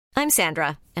I'm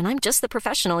Sandra, and I'm just the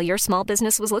professional your small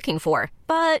business was looking for.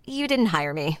 But you didn't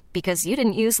hire me because you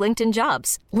didn't use LinkedIn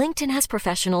Jobs. LinkedIn has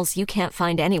professionals you can't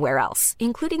find anywhere else,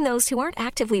 including those who aren't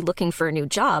actively looking for a new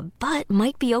job, but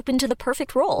might be open to the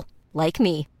perfect role, like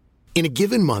me. In a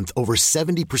given month, over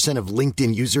 70% of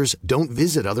LinkedIn users don't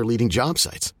visit other leading job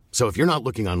sites. So if you're not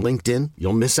looking on LinkedIn,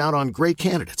 you'll miss out on great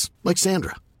candidates like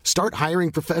Sandra. Start hiring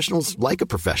professionals like a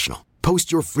professional.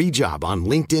 Post your free job on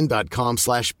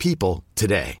linkedin.com/people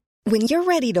today. When you're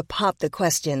ready to pop the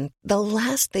question, the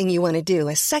last thing you want to do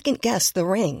is second-guess the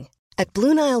ring. At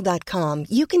BlueNile.com,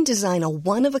 you can design a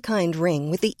one-of-a-kind ring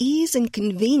with the ease and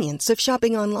convenience of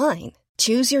shopping online.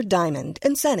 Choose your diamond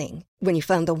and setting. When you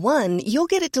find the one, you'll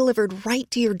get it delivered right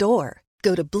to your door.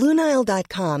 Go to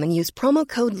BlueNile.com and use promo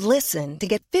code LISTEN to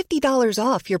get $50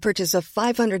 off your purchase of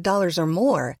 $500 or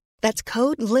more. That's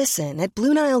code LISTEN at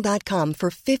BlueNile.com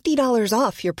for $50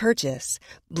 off your purchase.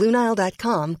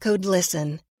 BlueNile.com, code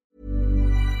LISTEN.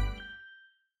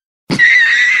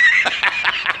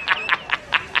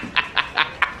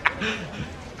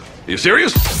 You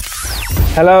serious?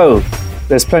 Hello.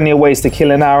 There's plenty of ways to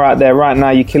kill an hour out there. Right now,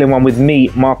 you're killing one with me,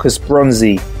 Marcus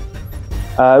Bronzy. We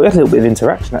had a little bit of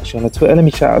interaction actually on the Twitter. Let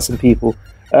me shout out some people.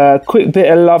 Quick bit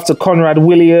of love to Conrad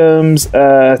Williams,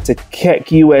 to Keck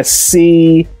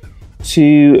USC,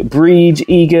 to Breed,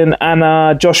 Egan,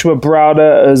 Anna, Joshua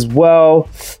Browder as well,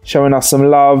 showing us some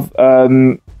love.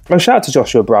 Shout out to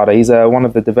Joshua Browder. He's one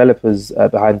of the developers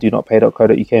behind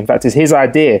donotpay.co.uk. In fact, it's his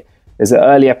idea. There's an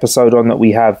early episode on that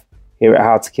we have here at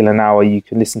How to Kill an Hour. You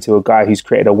can listen to a guy who's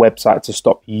created a website to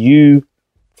stop you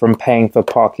from paying for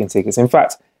parking tickets. In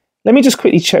fact, let me just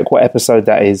quickly check what episode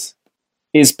that is.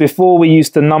 It's before we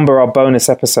used to number our bonus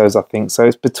episodes, I think. So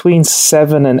it's between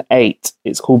 7 and 8.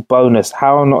 It's called Bonus,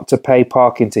 How Not to Pay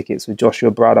Parking Tickets with Joshua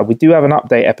Browder. We do have an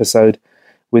update episode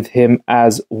with him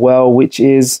as well, which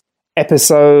is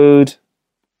episode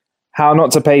How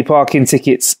Not to Pay Parking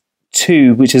Tickets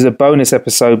 2, which is a bonus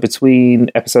episode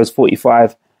between episodes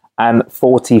 45 and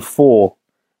 44.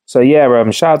 So yeah,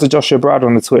 shout out to Joshua Browder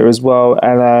on the Twitter as well.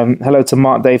 And hello to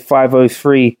Mark Day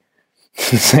 503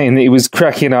 saying that he was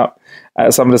cracking up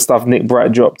at some of the stuff Nick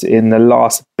Bright dropped in the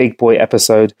last Big Boy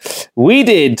episode we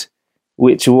did,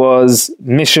 which was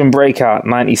Mission Breakout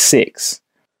 96.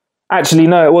 Actually,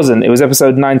 no, it wasn't. It was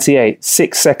episode 98,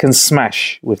 6 Second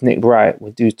Smash with Nick Bright. We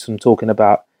do some talking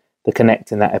about the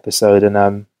Connect in that episode.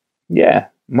 And yeah,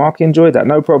 Mark enjoyed that.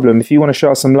 No problem. If you want to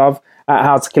show us some love at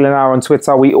How to Kill an Hour on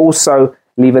Twitter, we also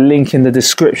leave a link in the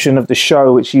description of the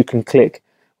show, which you can click,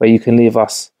 where you can leave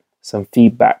us some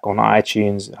feedback on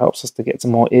iTunes. It helps us to get to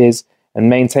more ears and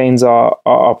maintains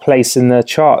our place in the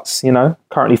charts, you know,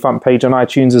 currently front page on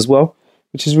iTunes as well,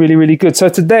 which is really, really good. So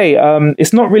today,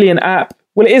 it's not really an app.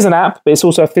 Well, it is an app, but it's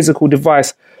also a physical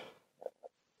device.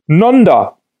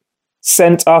 Nonda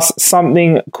sent us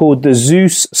something called the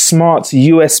Zeus Smart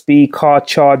USB Car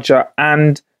Charger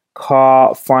and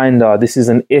Car Finder. This is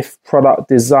an IF Product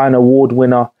Design Award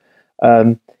winner.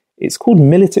 It's called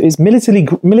military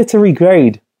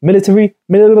grade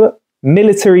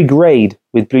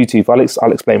with Bluetooth.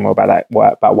 I'll explain more about that,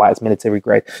 about why it's military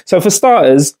grade. So for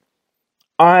starters,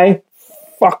 I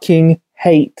fucking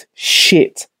hate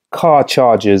shit car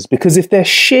chargers, because if they're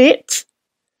shit,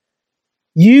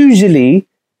 usually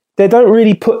they don't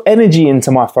really put energy into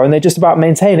my phone. They're just about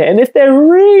maintaining it. And if they're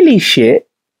really shit,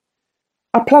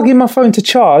 I plug in my phone to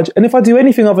charge, and if I do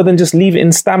anything other than just leave it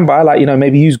in standby, like, you know,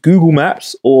 maybe use Google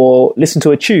Maps or listen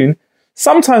to a tune,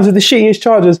 sometimes with the shittiest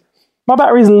chargers, my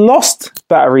battery's lost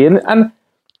battery. And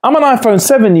I'm an iPhone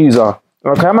 7 user.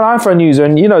 Okay, I'm an iPhone user,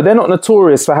 and, you know, they're not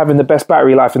notorious for having the best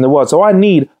battery life in the world. So I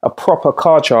need a proper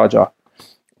car charger.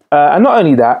 And not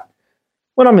only that,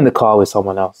 when I'm in the car with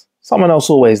someone else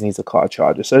always needs a car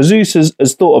charger. So Zeus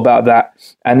has thought about that,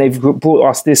 and they've brought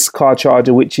us this car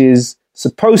charger, which is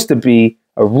supposed to be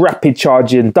a rapid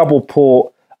charging double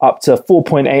port up to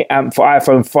 4.8 amp for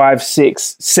iPhone 5,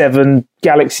 6, 7,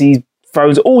 Galaxy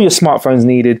phones, all your smartphones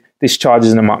needed. This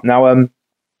charges them up. Now,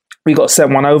 we got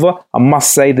sent one over. I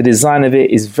must say the design of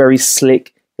it is very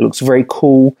slick. It looks very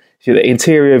cool. If the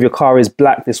interior of your car is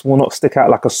black, this will not stick out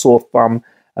like a sore thumb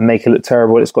and make it look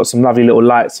terrible. It's got some lovely little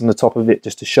lights on the top of it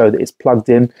just to show that it's plugged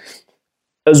in,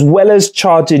 as well as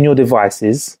charging your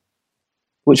devices,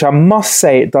 which I must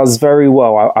say it does very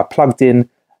well. I plugged in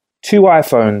 2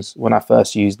 iPhones when I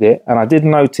first used it, and I did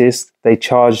notice they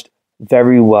charged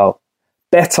very well.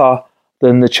 Better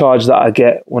than the charge that I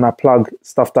get when I plug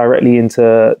stuff directly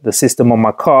into the system on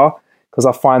my car, because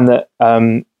I find that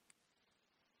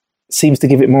seems to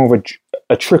give it more of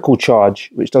a trickle charge,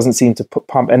 which doesn't seem to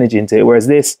pump energy into it. Whereas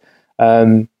this,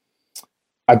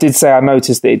 I did say I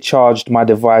noticed that it charged my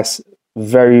device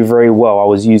very, very well. I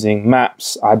was using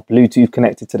maps. I had Bluetooth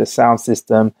connected to the sound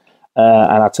system,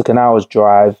 and I took an hour's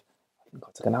drive. I think I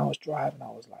took an hour's drive, and I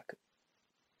was like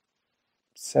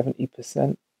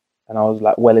 70%, and I was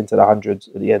like well into the hundreds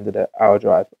at the end of the hour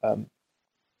drive.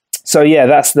 So yeah,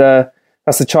 that's the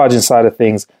charging side of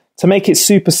things. To make it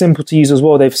super simple to use as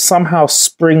well, they've somehow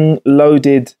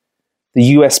spring-loaded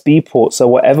the USB port. So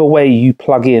whatever way you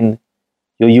plug in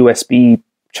your USB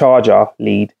charger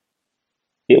lead,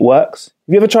 it works.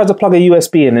 Have you ever tried to plug a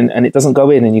USB in and it doesn't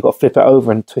go in, and you've got to flip it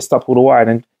over and twist up all the wire?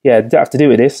 And yeah, you don't have to do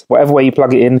with this. Whatever way you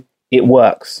plug it in, it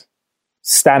works.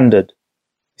 Standard.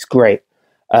 It's great.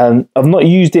 I've not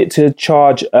used it to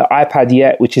charge an iPad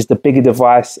yet, which is the bigger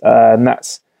device, and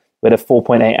that's where the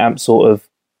 4.8 amp sort of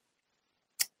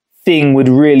thing would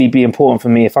really be important for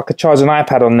me. If I could charge an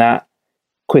iPad on that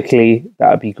quickly,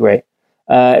 that would be great.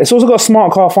 It's also got a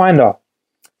smart car finder.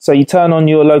 So you turn on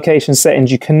your location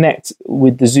settings, you connect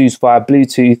with the Zeus via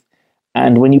Bluetooth,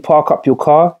 and when you park up your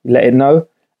car, you let it know,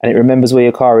 and it remembers where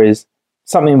your car is.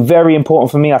 Something very important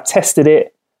for me, I tested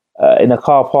it in a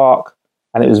car park,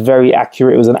 and it was very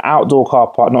accurate. It was an outdoor car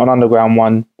park, not an underground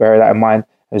one, bear that in mind.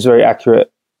 It was very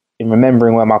accurate in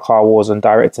remembering where my car was and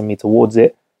directing me towards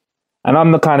it. And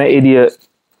I'm the kind of idiot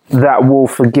that will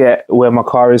forget where my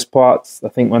car is parked. I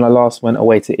think when I last went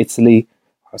away to Italy,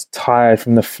 I was tired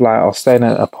from the flight. I was staying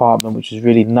in an apartment, which was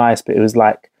really nice, but it was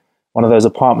like one of those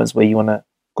apartments where you want to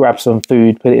grab some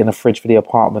food, put it in the fridge for the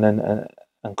apartment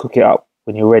and cook it up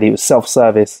when you're ready. It was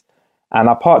self-service. And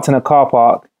I parked in a car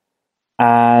park,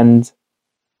 and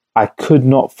I could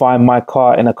not find my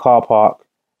car in a car park.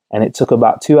 And it took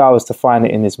about 2 hours to find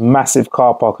it in this massive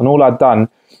car park. And all I'd done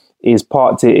is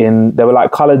parked it in, there were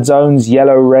like colored zones,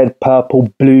 yellow, red,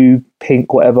 purple, blue,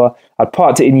 pink, whatever. I'd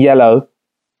parked it in yellow,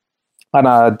 and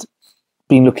I'd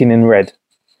been looking in red.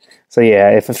 So yeah,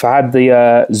 if I had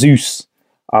the Zeus,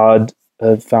 I'd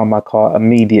have found my car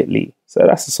immediately. So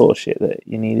that's the sort of shit that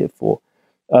you need it for.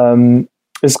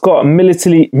 It's got a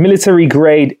military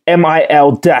grade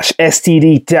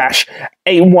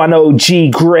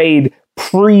MIL-STD-810G grade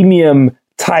premium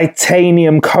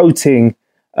titanium coating,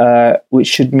 which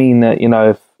should mean that, you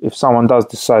know, if someone does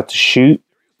decide to shoot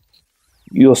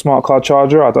your smart car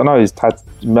charger, I don't know,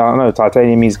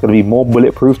 titanium is going to be more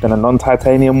bulletproof than a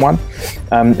non-titanium one.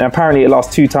 And apparently it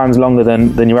lasts 2 times longer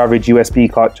than your average USB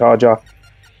car charger.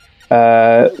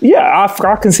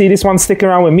 I can see this one sticking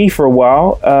around with me for a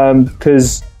while,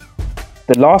 because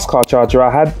the last car charger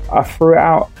I had, I threw it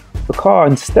out the car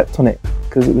and stepped on it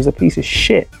because it was a piece of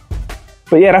shit.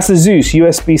 But yeah, that's the Zeus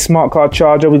USB smart car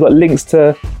charger. We've got links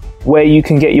to where you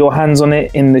can get your hands on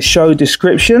it in the show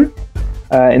description.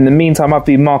 In the meantime, I've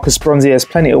been Marcus Bronzy. There's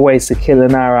plenty of ways to kill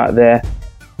an hour out there.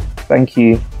 Thank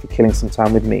you for killing some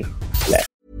time with me.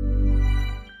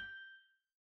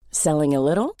 Selling a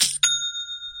little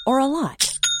or a lot?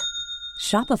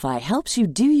 Shopify helps you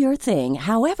do your thing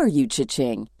however you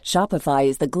cha-ching. Shopify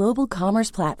is the global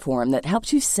commerce platform that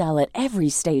helps you sell at every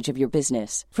stage of your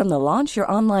business. From the launch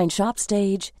your online shop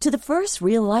stage to the first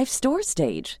real-life store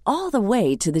stage, all the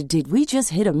way to the did we just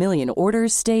hit a million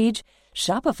orders stage.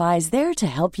 Shopify is there to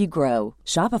help you grow.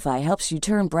 Shopify helps you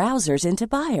turn browsers into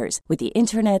buyers with the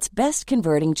internet's best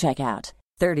converting checkout.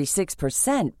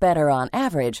 36% better on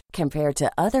average compared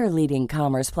to other leading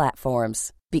commerce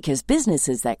platforms. Because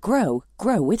businesses that grow,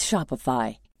 grow with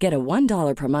Shopify. Get a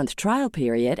 $1 per month trial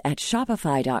period at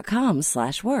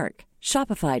shopify.com/work.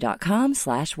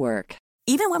 Shopify.com/work.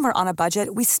 Even when we're on a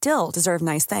budget, we still deserve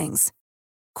nice things.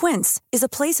 Quince is a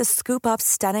place to scoop up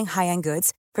stunning high-end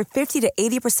goods for 50 to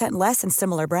 80% less than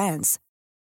similar brands.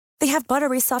 They have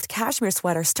buttery soft cashmere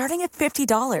sweaters starting at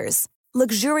 $50,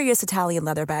 luxurious Italian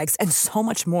leather bags, and so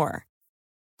much more.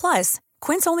 Plus,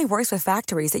 Quince only works with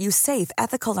factories that use safe,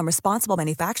 ethical, and responsible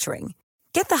manufacturing.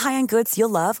 Get the high-end goods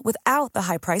you'll love without the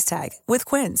high price tag with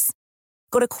Quince.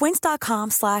 Go to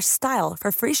quince.com/style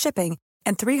for free shipping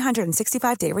and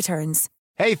 365-day returns.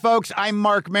 Hey, folks, I'm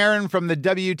Mark Maron from the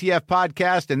WTF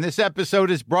Podcast, and this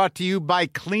episode is brought to you by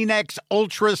Kleenex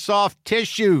Ultra Soft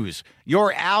Tissues,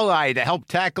 your ally to help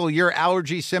tackle your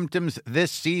allergy symptoms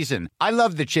this season. I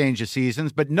love the change of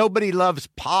seasons, but nobody loves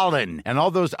pollen and all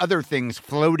those other things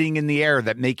floating in the air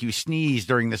that make you sneeze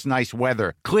during this nice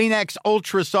weather. Kleenex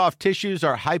Ultra Soft Tissues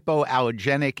are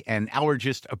hypoallergenic and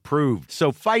allergist approved,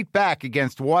 so fight back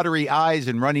against watery eyes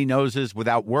and runny noses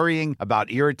without worrying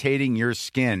about irritating your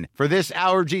skin. For this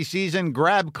allergy season,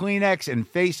 grab Kleenex and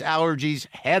face allergies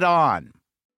head on.